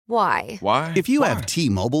Why? Why? If you have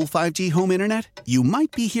T-Mobile 5G home internet, you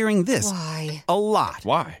might be hearing this Why? a lot.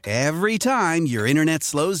 Why? Every time your internet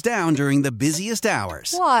slows down during the busiest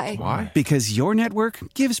hours. Why? Why? Because your network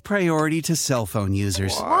gives priority to cell phone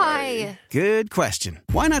users. Why? Good question.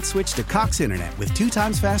 Why not switch to Cox Internet with 2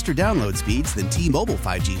 times faster download speeds than T-Mobile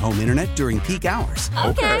 5G home internet during peak hours?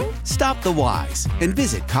 Okay. Stop the whys and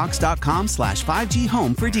visit cox.com/5G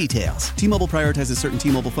home for details. T-Mobile prioritizes certain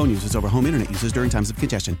T-Mobile phone users over home internet users during times of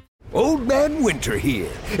congestion. Old Man Winter here.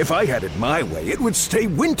 If I had it my way, it would stay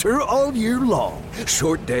winter all year long.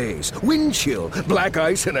 Short days, wind chill, black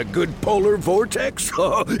ice, and a good polar vortex.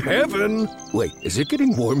 Oh, heaven. Wait, is it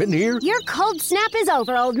getting warm in here? Your cold snap is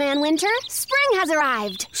over, Old Man Winter. Spring has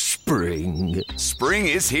arrived. Spring. Spring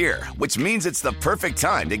is here, which means it's the perfect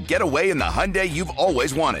time to get away in the Hyundai you've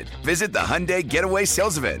always wanted. Visit the Hyundai Getaway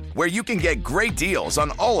Sales Event, where you can get great deals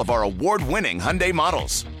on all of our award-winning Hyundai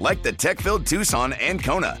models, like the tech-filled Tucson and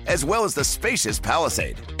Kona, as well as the spacious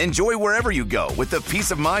Palisade. Enjoy wherever you go with the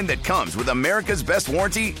peace of mind that comes with America's best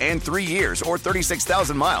warranty and 3 years or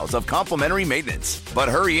 36,000 miles of complimentary maintenance. But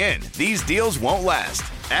hurry in, these deals won't last.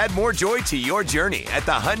 Add more joy to your journey at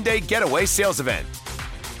the Hyundai Getaway Sales Event.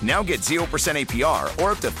 Now get 0% APR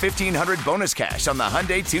or up to $1,500 bonus cash on the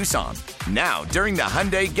Hyundai Tucson. Now, during the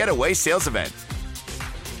Hyundai Getaway Sales Event.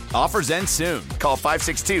 Offers end soon. Call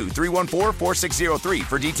 562-314-4603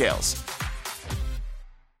 for details.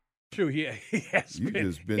 True, he has You been.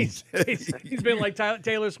 just been- He's been like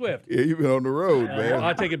Taylor Swift. Yeah, you've been on the road, man.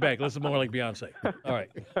 I'll take it back. Listen more like Beyonce. All right.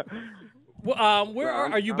 Well, where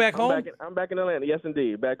are you back home? I'm back in Atlanta. Yes,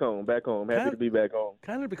 indeed. Back home. Happy to be back home.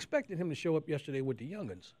 Kind of expected him to show up yesterday with the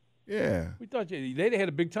youngins. Yeah. We thought they'd had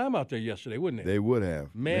a big time out there yesterday, wouldn't they? They would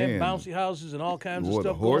have. Man, bouncy houses and all kinds of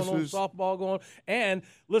stuff horses. going on, softball going on. And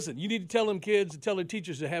listen, you need to tell them kids and tell their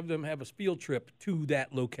teachers to have them have a field trip to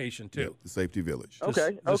that location too. Yeah, the safety village.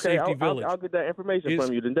 Okay. Safety village. I'll get that information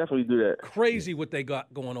from you. Then definitely do that. Crazy what they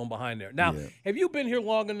got going on behind there. Now, have you been here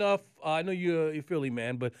long enough? I know you're a Philly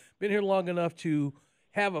man, but been here long enough to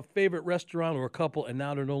have a favorite restaurant or a couple, and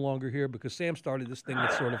now they're no longer here because Sam started this thing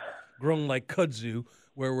that's sort of grown like kudzu,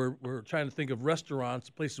 where we're trying to think of restaurants,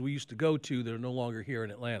 places we used to go to that are no longer here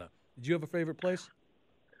in Atlanta. Did you have a favorite place?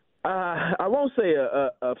 I won't say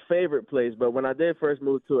a favorite place, but when I did first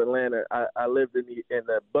move to Atlanta, I lived in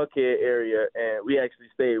the Buckhead area, and we actually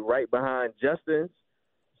stayed right behind Justin's.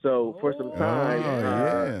 So for some time,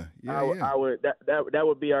 I would that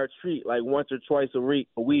would be our treat. Like once or twice a week,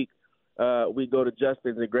 we go to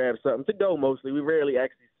Justin's and grab something to go. Mostly, we rarely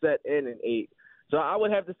actually sat in and ate. So I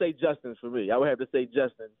would have to say Justin's for me. I would have to say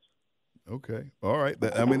Justin's. Okay. All right.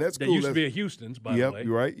 That's cool. That used to be a Houston's, by the way. Yep,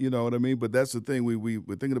 you're right. You know what I mean? But that's the thing. We're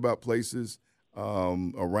thinking about places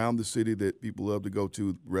around the city that people love to go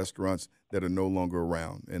to, restaurants that are no longer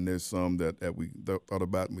around. And there's some that we thought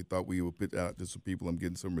about and we thought we would put out to some people. I'm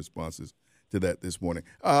getting some responses to that this morning.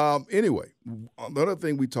 Anyway, the other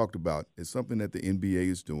thing we talked about is something that the NBA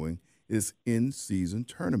is doing is in-season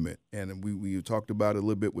tournament. And we talked about it a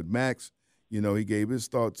little bit with Max. You know, he gave his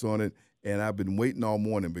thoughts on it, and I've been waiting all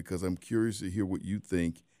morning because I'm curious to hear what you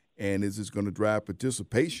think. And is this going to drive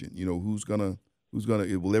participation? You know, will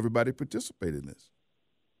everybody participate in this?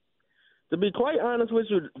 To be quite honest with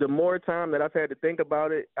you, the more time that I've had to think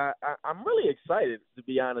about it, I'm really excited. To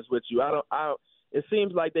be honest with you, it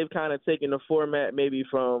seems like they've kind of taken the format maybe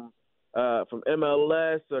from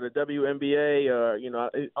MLS or the WNBA, or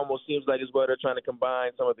it almost seems like it's where they're trying to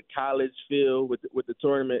combine some of the college feel with the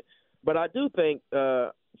tournament. But I do think,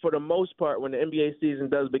 for the most part, when the NBA season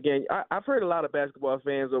does begin, I've heard a lot of basketball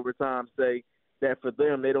fans over time say that for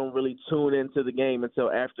them, they don't really tune into the game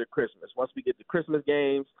until after Christmas. Once we get to Christmas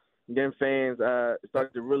games, then fans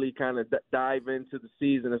start to really kind of dive into the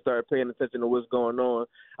season and start paying attention to what's going on.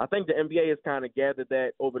 I think the NBA has kind of gathered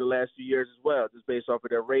that over the last few years as well, just based off of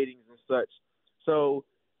their ratings and such. So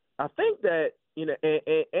I think that,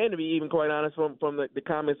 and to be even quite honest, from the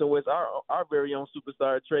comments in which our very own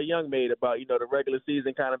superstar Trae Young made about, the regular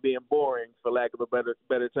season kind of being boring, for lack of a better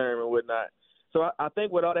term and whatnot. So I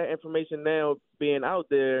think with all that information now being out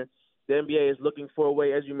there, the NBA is looking for a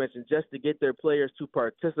way, as you mentioned, just to get their players to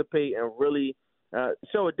participate and really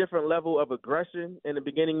show a different level of aggression in the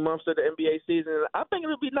beginning months of the NBA season. And I think it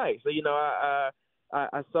would be nice. So,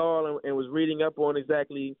 I saw and was reading up on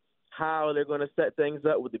exactly how they're going to set things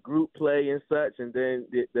up with the group play and such, and then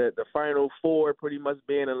the Final Four pretty much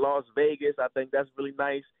being in Las Vegas. I think that's really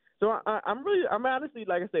nice. So I'm honestly,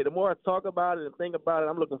 like I say, the more I talk about it and think about it,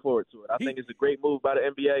 I'm looking forward to it. I think it's a great move by the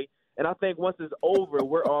NBA, and I think once it's over,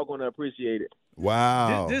 we're all going to appreciate it.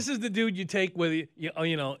 Wow. This is the dude you take with you,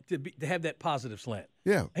 to have that positive slant.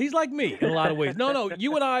 Yeah. He's like me in a lot of ways. No,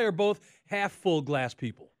 you and I are both half full glass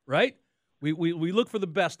people. right? We look for the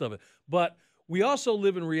best of it. But we also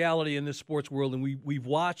live in reality in this sports world, and we've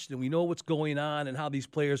watched and we know what's going on and how these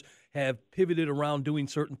players have pivoted around doing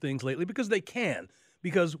certain things lately because they can.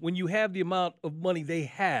 Because when you have the amount of money they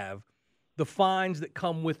have, the fines that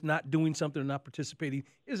come with not doing something or not participating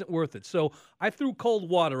isn't worth it. So I threw cold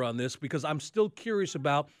water on this because I'm still curious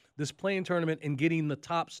about this playing tournament and getting the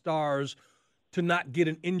top stars to not get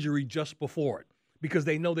an injury just before it because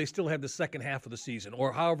they know they still have the second half of the season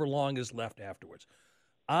or however long is left afterwards.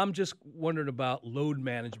 I'm just wondering about load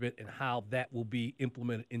management and how that will be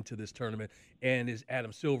implemented into this tournament. And is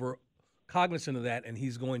Adam Silver cognizant of that, and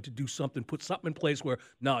he's going to do something, put something in place where,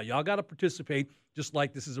 no, y'all got to participate just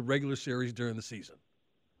like this is a regular series during the season?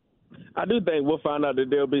 I do think we'll find out that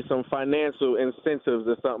there'll be some financial incentives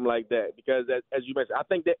or something like that because, as you mentioned, I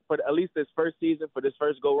think that for at least this first season, for this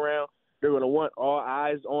first go-around, they're going to want all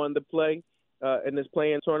eyes on the play in this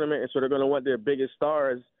play-in tournament, and so they're going to want their biggest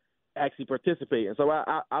stars actually participating. So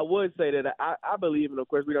I would say that I believe, and of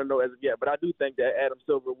course we don't know as of yet, but I do think that Adam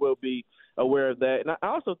Silver will be aware of that. And I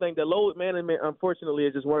also think that load management, unfortunately,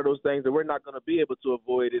 is just one of those things that we're not going to be able to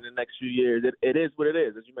avoid in the next few years. It is what it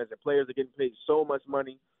is. As you mentioned, players are getting paid so much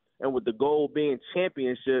money, and with the goal being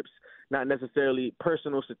championships, not necessarily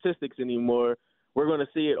personal statistics anymore, we're going to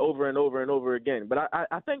see it over and over and over again. But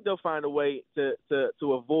I think they'll find a way to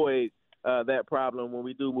avoid that problem when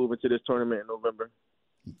we do move into this tournament in November.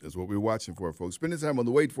 That's what we're watching for, folks. Spend this time on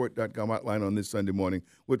the waitforit.com hotline on this Sunday morning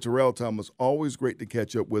with Terrell Thomas. Always great to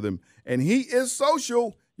catch up with him. And he is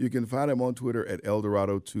social. You can find him on Twitter at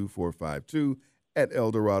Eldorado2452, at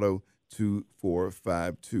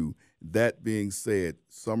Eldorado2452. That being said,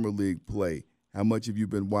 Summer League play. How much have you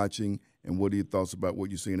been watching, and what are your thoughts about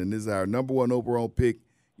what you're seeing? And this is our number one overall pick,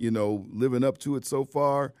 living up to it so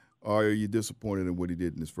far, or are you disappointed in what he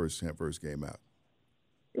did in his first game out?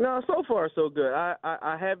 No, so far so good.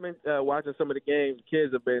 I have been watching some of the games.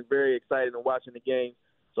 Kids have been very excited in watching the games,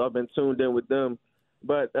 so I've been tuned in with them.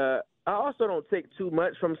 But I also don't take too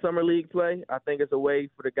much from Summer League play. I think it's a way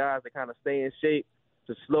for the guys to kind of stay in shape,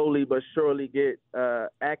 to slowly but surely get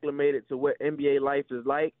acclimated to what NBA life is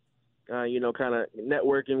like, kind of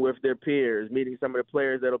networking with their peers, meeting some of the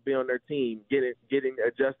players that will be on their team, getting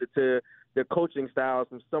adjusted to the coaching styles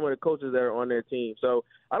from some of the coaches that are on their team. So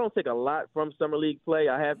I don't take a lot from Summer League play.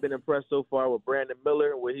 I have been impressed so far with Brandon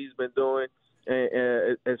Miller, what he's been doing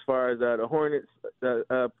as far as the Hornets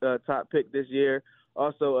top pick this year.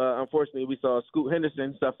 Also, unfortunately, we saw Scoot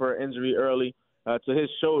Henderson suffer an injury early to his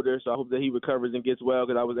shoulder, so I hope that he recovers and gets well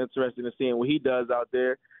because I was interested in seeing what he does out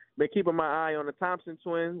there. Been keeping my eye on the Thompson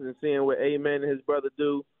twins and seeing what Amen and his brother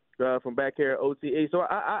do from back here at OTE. So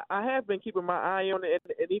I have been keeping my eye on it,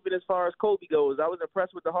 and even as far as Kobe goes, I was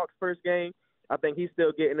impressed with the Hawks' first game. I think he's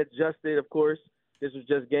still getting adjusted, of course. This was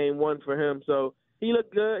just game one for him. So he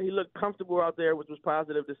looked good. He looked comfortable out there, which was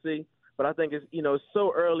positive to see. But I think it's,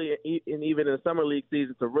 so early, and even in the Summer League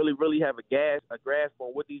season, to really, really have a grasp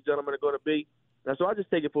on what these gentlemen are going to be. And so I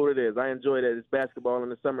just take it for what it is. I enjoy that it's basketball in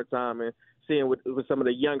the summertime and seeing what some of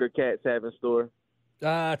the younger cats have in store.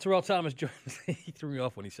 Terrell Thomas joined. He threw me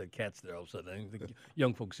off when he said cats there all of a sudden. I didn't think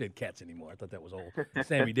young folks said cats anymore. I thought that was old.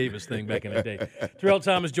 Sammy Davis thing back in the day. Terrell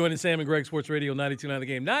Thomas joining Sam and Greg Sports Radio 92.9 The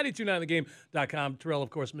Game, 92.9thegame.com. Terrell, of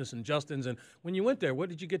course, missing Justin's. And when you went there, where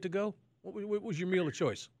did you get to go? What was your meal of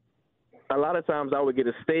choice? A lot of times I would get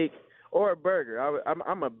a steak or a burger.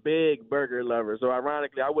 I'm a big burger lover, so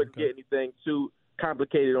ironically I wouldn't get anything too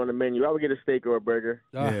complicated on the menu. I would get a steak or a burger.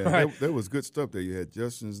 Yeah, there was good stuff there. You had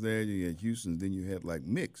Justin's there, you had Houston's, then you had like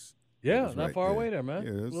Mix. Yeah, not far away there, man.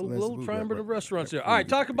 Yeah, little triumvirate of restaurants there. All right,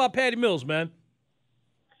 talk about Patty Mills, man.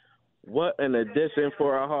 What an addition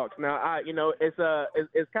for our Hawks. Now,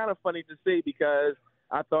 it's kind of funny to see because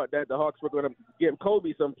I thought that the Hawks were going to give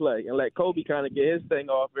Kobe some play and let Kobe kind of get his thing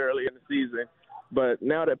off early in the season. But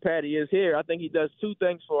now that Patty is here, I think he does two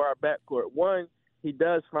things for our backcourt. One, he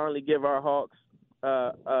does finally give our Hawks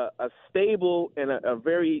a stable and a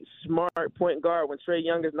very smart point guard when Trae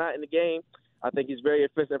Young is not in the game. I think he's very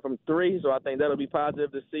efficient from three, so I think that'll be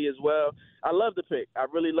positive to see as well. I love the pick. I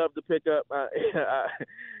really love the pickup.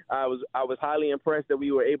 I was highly impressed that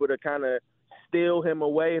we were able to kind of steal him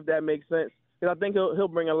away, if that makes sense. Because I think he'll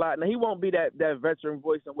bring a lot. Now, he won't be that veteran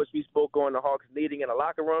voice in which we spoke on the Hawks needing in a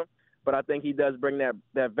locker room, but I think he does bring that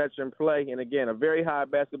veteran play. And, again, a very high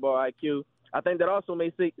basketball IQ. I think that also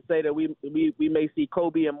may say that we may see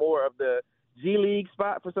Kobe in more of the G League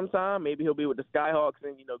spot for some time. Maybe he'll be with the Skyhawks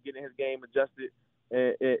and, getting his game adjusted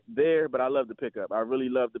there. But I love the pickup. I really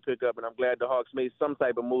love the pickup, and I'm glad the Hawks made some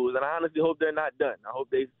type of moves. And I honestly hope they're not done. I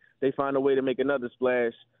hope they find a way to make another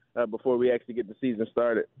splash before we actually get the season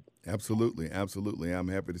started. Absolutely. I'm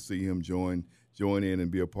happy to see him join join in and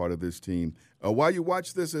be a part of this team. While you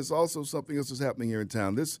watch this, there's also something else that's happening here in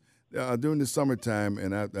town. During the summertime,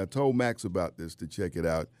 and I told Max about this to check it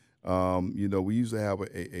out. We usually have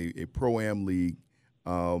a Pro-Am league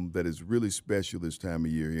that is really special this time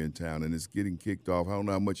of year here in town, and it's getting kicked off. I don't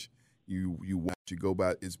know how much you watch it go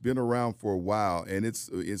by. It's been around for a while, and it's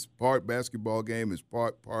part basketball game, it's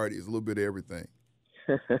part party, it's a little bit of everything.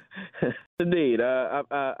 Indeed.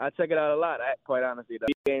 I check it out a lot, quite honestly.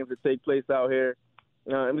 The games that take place out here,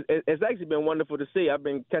 it's actually been wonderful to see. I've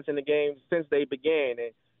been catching the games since they began,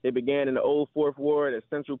 and they began in the old Fourth Ward at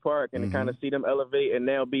Central Park, and to kind of see them elevate and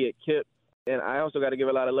now be at KIPP. And I also got to give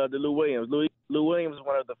a lot of love to Lou Williams. Lou Williams was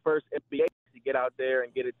one of the first NBA to get out there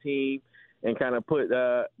and get a team and kind of put,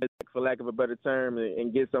 for lack of a better term,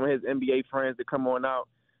 and get some of his NBA friends to come on out.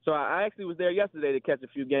 So I actually was there yesterday to catch a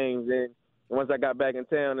few games, and once I got back in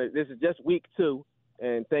town, this is just week 2,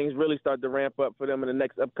 and things really start to ramp up for them in the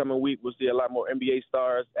next upcoming week. We'll see a lot more NBA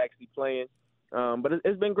stars actually playing. But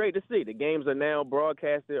it's been great to see. The games are now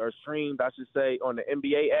broadcasted or streamed, I should say, on the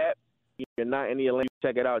NBA app. If you're not in the Atlanta,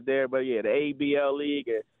 check it out there. But, yeah, the ABL League,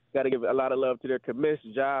 got to give a lot of love to their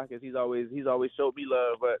commissioner, Ja, because he's always showed me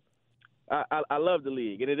love. But I love the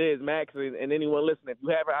league, and it is, Max, and anyone listening. If you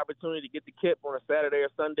have an opportunity to get to KIPP on a Saturday or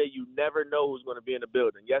Sunday, you never know who's going to be in the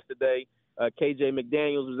building. Yesterday, KJ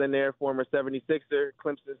McDaniels was in there, former 76er,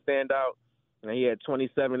 Clemson standout. And he had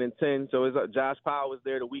 27 and 10. So Josh Powell was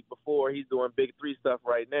there the week before. He's doing Big 3 stuff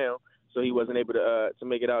right now, so he wasn't able to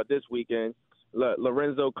make it out this weekend.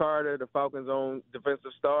 Lorenzo Carter, the Falcons' own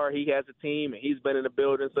defensive star, he has a team, and he's been in the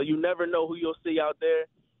building. So you never know who you'll see out there.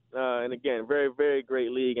 And, again, very, very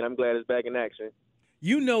great league, and I'm glad it's back in action.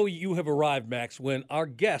 You know you have arrived, Max, when our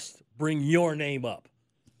guests bring your name up.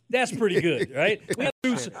 That's pretty good, right?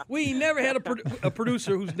 We never had a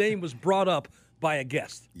producer whose name was brought up by a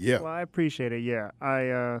guest. Yeah. Well, I appreciate it. Yeah.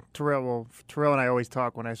 Terrell and I always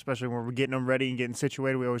talk especially when we're getting them ready and getting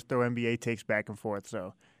situated. We always throw NBA takes back and forth.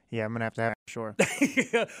 So yeah, I'm gonna have to have it, sure.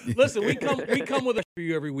 Listen, we come with a for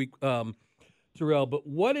you every week, Terrell. But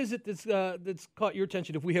what is it that's caught your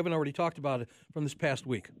attention if we haven't already talked about it from this past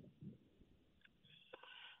week?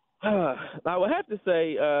 I would have to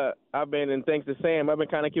say I've been, and thanks to Sam, I've been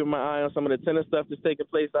kind of keeping my eye on some of the tennis stuff that's taking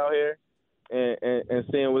place out here. And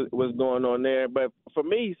seeing what's going on there. But for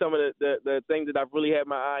me, some of the things that I've really had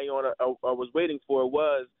my eye on or was waiting for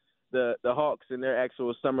was the Hawks and their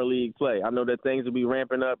actual summer league play. I know that things will be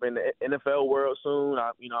ramping up in the NFL world soon.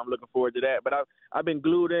 I'm looking forward to that. But I've been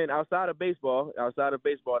glued in outside of baseball.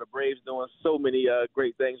 The Braves doing so many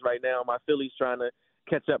great things right now. My Phillies trying to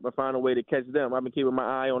catch up and find a way to catch them. I've been keeping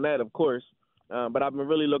my eye on that, of course. But I've been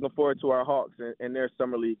really looking forward to our Hawks and their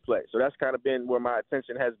summer league play. So that's kind of been where my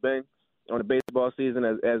attention has been on the baseball season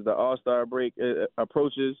as the All-Star break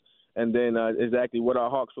approaches, and then exactly what our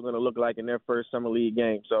Hawks are going to look like in their first summer league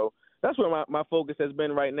game. So that's where my focus has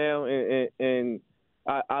been right now, and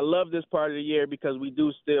I love this part of the year because we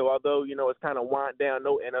do still, although, it's kind of wound down,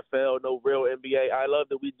 no NFL, no real NBA, I love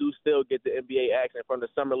that we do still get the NBA action from the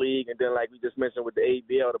summer league, and then like we just mentioned with the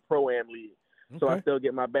ABL, the Pro-Am league. So I still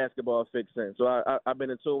get my basketball fix in. So I've been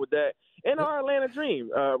in tune with that. And our Atlanta Dream.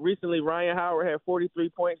 Recently, Ryan Howard had 43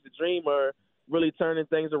 points. The Dream are really turning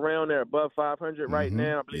things around. They're above 500 right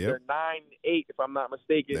now. I believe they're 9-8, if I'm not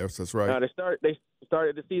mistaken. That's right. They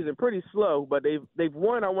started the season pretty slow, but they've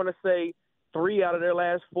won, I want to say, 3 out of their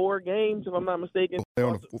last 4 games, if I'm not mistaken. They're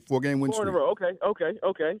on a 4-game win streak. 4 in a row.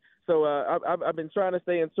 Okay. So I've been trying to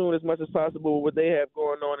stay in tune as much as possible with what they have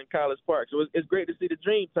going on in College Park. So it's great to see the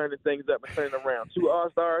Dream turning things up and turning around. 2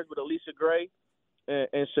 All-Stars with Alicia Gray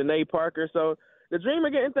and Shanae Parker. So the Dream are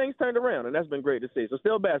getting things turned around, and that's been great to see. So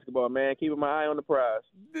still basketball, man. Keeping my eye on the prize.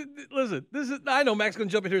 Listen, I know Max is going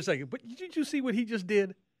to jump in here in a second, but did you see what he just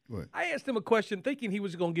did? What? I asked him a question thinking he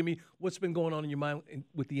was going to give me what's been going on in your mind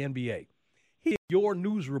with the NBA. He your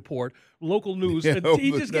news report, local news. Yeah,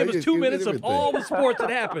 he just gave us 2 minutes of all the sports that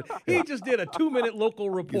happened. He just did a 2-minute local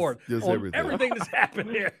report just on everything that's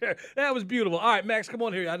happened here. That was beautiful. All right, Max, come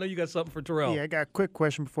on here. I know you got something for Terrell. Yeah, I got a quick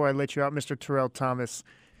question before I let you out, Mr. Terrell Thomas.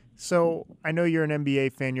 So I know you're an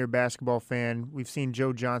NBA fan, you're a basketball fan. We've seen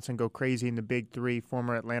Joe Johnson go crazy in the Big 3,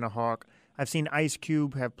 former Atlanta Hawk. I've seen Ice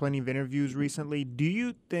Cube have plenty of interviews recently. Do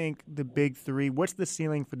you think the Big 3, what's the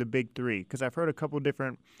ceiling for the Big 3? Because I've heard a couple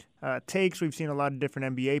different takes. We've seen a lot of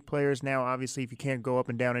different NBA players now. Obviously, if you can't go up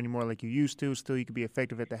and down anymore like you used to, still you could be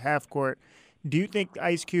effective at the half court. Do you think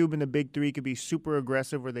Ice Cube and the Big 3 could be super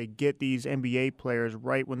aggressive where they get these NBA players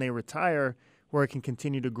right when they retire where it can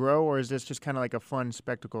continue to grow, or is this just kind of like a fun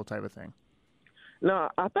spectacle type of thing? No,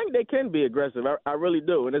 I think they can be aggressive. I really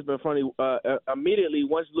do. And it's been funny. Immediately,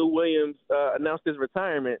 once Lou Williams announced his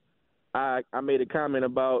retirement, I made a comment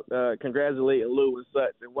about congratulating Lou and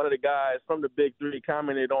such, and one of the guys from the Big Three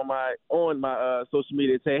commented on my social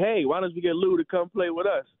media and say, "Hey, why don't we get Lou to come play with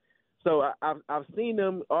us?" So I've seen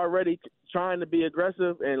them already trying to be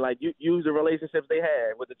aggressive and like use the relationships they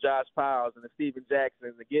had with the Josh Piles and the Steven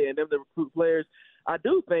Jacksons and getting them to recruit players. I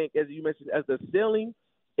do think, as you mentioned, as the ceiling,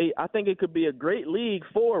 I think it could be a great league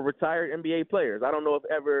for retired NBA players. I don't know if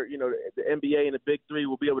ever, the NBA and the Big Three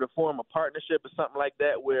will be able to form a partnership or something like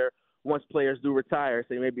that where once players do retire,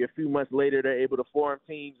 say maybe a few months later, they're able to form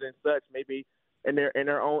teams and such, maybe in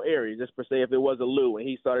their own area, just per se if it was a Lou and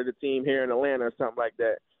he started a team here in Atlanta or something like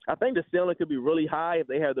that. I think the ceiling could be really high if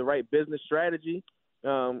they have the right business strategy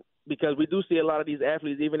because we do see a lot of these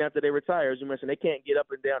athletes, even after they retire, as you mentioned, they can't get up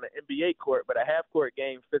and down an NBA court, but a half-court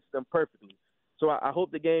game fits them perfectly. So I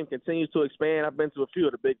hope the game continues to expand. I've been to a few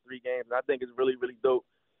of the Big Three games, and I think it's really, really dope.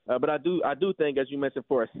 But I do think, as you mentioned,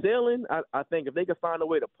 for a ceiling, I think if they could find a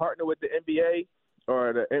way to partner with the NBA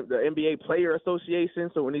or the NBA Player Association,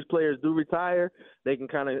 so when these players do retire, they can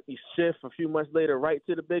kind of shift a few months later right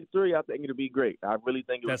to the Big Three, I think it would be great. I really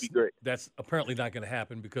think it would be great. That's apparently not going to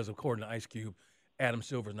happen because, according to Ice Cube, Adam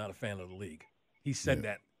Silver's not a fan of the league. He said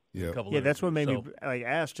that a couple of that's what made me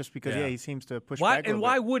ask, just because, he seems to push back a little bit.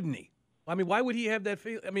 Why wouldn't he? I mean, why would he have that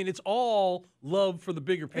feel? I mean, it's all love for the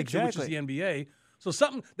bigger picture, which is the NBA. So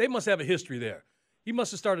they must have a history there. He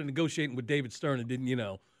must have started negotiating with David Stern and didn't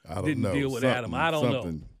deal with Adam. I don't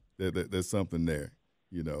know. There's something there,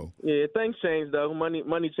 Yeah, things change though.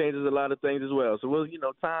 Money changes a lot of things as well. So we'll,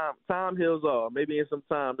 time heals all. Maybe in some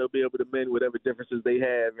time they'll be able to mend whatever differences they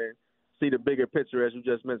have and see the bigger picture, as you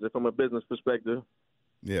just mentioned, from a business perspective.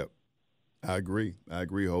 Yeah, I agree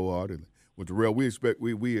wholeheartedly. Well, Terrell,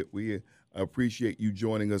 we appreciate you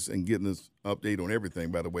joining us and getting us update on everything.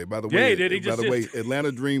 By the way,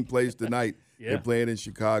 Atlanta Dream plays tonight. They're playing in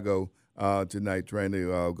Chicago tonight, trying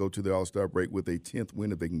to go to the All-Star break with a 10th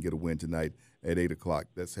win if they can get a win tonight at 8:00.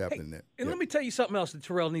 That's happening there. And let me tell you something else that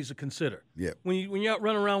Terrell needs to consider. Yeah. When you're out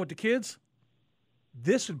running around with the kids,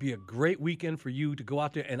 this would be a great weekend for you to go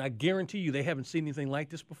out there, and I guarantee you they haven't seen anything like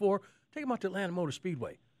this before. Take them out to Atlanta Motor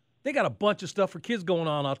Speedway. They got a bunch of stuff for kids going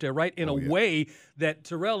on out there, right, in a way that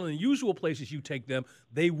Terrell, in the usual places you take them,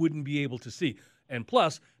 they wouldn't be able to see. And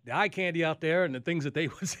plus, the eye candy out there and the things that they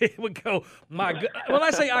would say would go, my God. When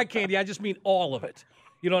I say eye candy, I just mean all of it.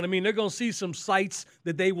 You know what I mean? They're going to see some sights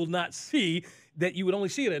that they will not see that you would only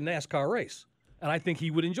see at a NASCAR race. And I think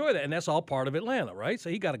he would enjoy that. And that's all part of Atlanta, right?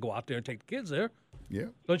 So he got to go out there and take the kids there. Yeah.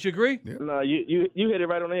 Don't you agree? Yeah. No, you hit it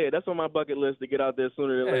right on the head. That's on my bucket list to get out there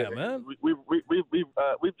sooner than later. Yeah, man. We've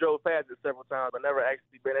drove past it several times, but never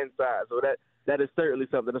actually been inside. So that is certainly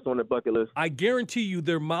something that's on the bucket list. I guarantee you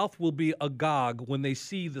their mouth will be agog when they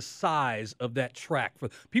see the size of that track. For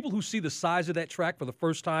people who see the size of that track for the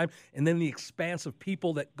first time and then the expanse of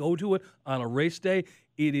people that go to it on a race day,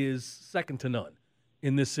 it is second to none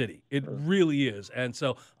in this city. It really is. And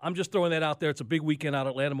so I'm just throwing that out there. It's a big weekend out at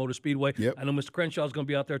Atlanta Motor Speedway. Yep. I know Mr. Crenshaw is going to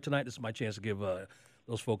be out there tonight. This is my chance to give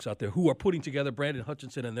those folks out there who are putting together, Brandon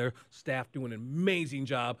Hutchinson and their staff doing an amazing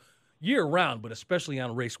job year-round, but especially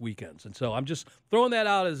on race weekends. And so I'm just throwing that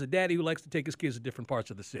out as a daddy who likes to take his kids to different parts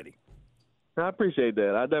of the city. I appreciate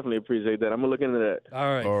that. I definitely appreciate that. I'm going to look into that.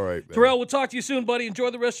 All right. All right, man. Terrell, we'll talk to you soon, buddy. Enjoy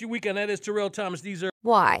the rest of your weekend. That is Terrell Thomas. These are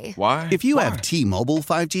Why? If you have T-Mobile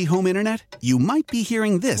 5G home internet, you might be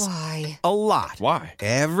hearing this Why? a lot. Why?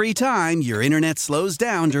 Every time your internet slows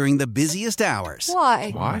down during the busiest hours.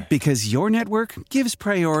 Why? Because your network gives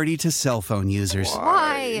priority to cell phone users.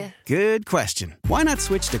 Why? Good question. Why not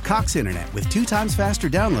switch to Cox Internet with 2 times faster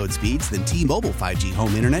download speeds than T-Mobile 5G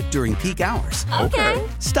home internet during peak hours? Okay.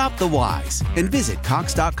 Stop the whys and visit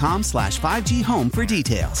Cox.com/5G home for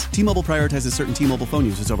details. T-Mobile prioritizes certain T-Mobile phone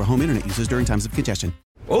users over home internet users during times of congestion.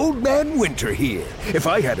 Old Man Winter here. If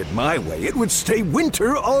I had it my way, it would stay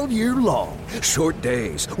winter all year long. Short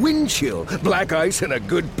days, wind chill, black ice, and a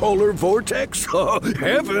good polar vortex. Oh,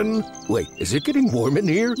 heaven. Wait, is it getting warm in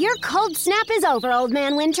here? Your cold snap is over, Old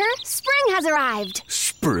Man Winter. Spring has arrived.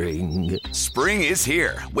 Spring. Spring is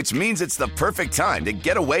here, which means it's the perfect time to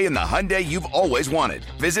get away in the Hyundai you've always wanted.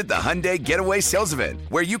 Visit the Hyundai Getaway Sales Event,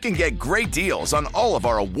 where you can get great deals on all of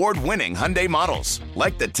our award-winning Hyundai models,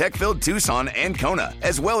 like the tech-filled Tucson and Kona,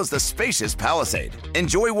 as well as the spacious Palisade.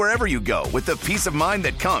 Enjoy wherever you go with the peace of mind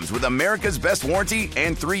that comes with America's best warranty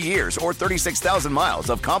and 3 years or 36,000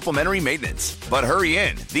 miles of complimentary maintenance. But hurry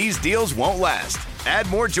in, these deals won't last. Add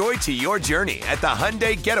more joy to your journey at the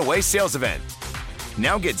Hyundai Getaway Sales Event.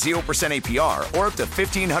 Now get 0% APR or up to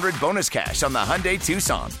 $1,500 bonus cash on the Hyundai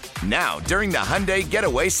Tucson. Now, during the Hyundai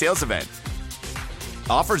Getaway Sales Event.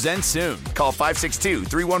 Offers end soon. Call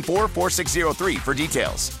 562-314-4603 for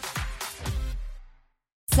details.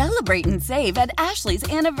 Celebrate and save at Ashley's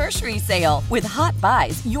Anniversary Sale. With Hot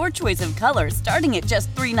Buys, your choice of colors starting at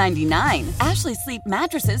just $3.99. Ashley Sleep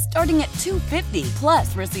mattresses starting at $2.50.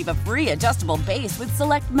 Plus, receive a free adjustable base with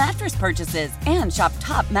select mattress purchases. And shop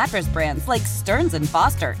top mattress brands like Stearns &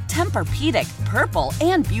 Foster, Tempur-Pedic, Purple,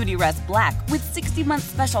 and Beautyrest Black with 60-month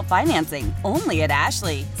special financing. Only at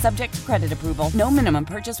Ashley. Subject to credit approval. No minimum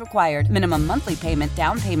purchase required. Minimum monthly payment,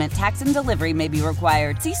 down payment, tax, and delivery may be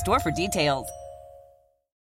required. See store for details.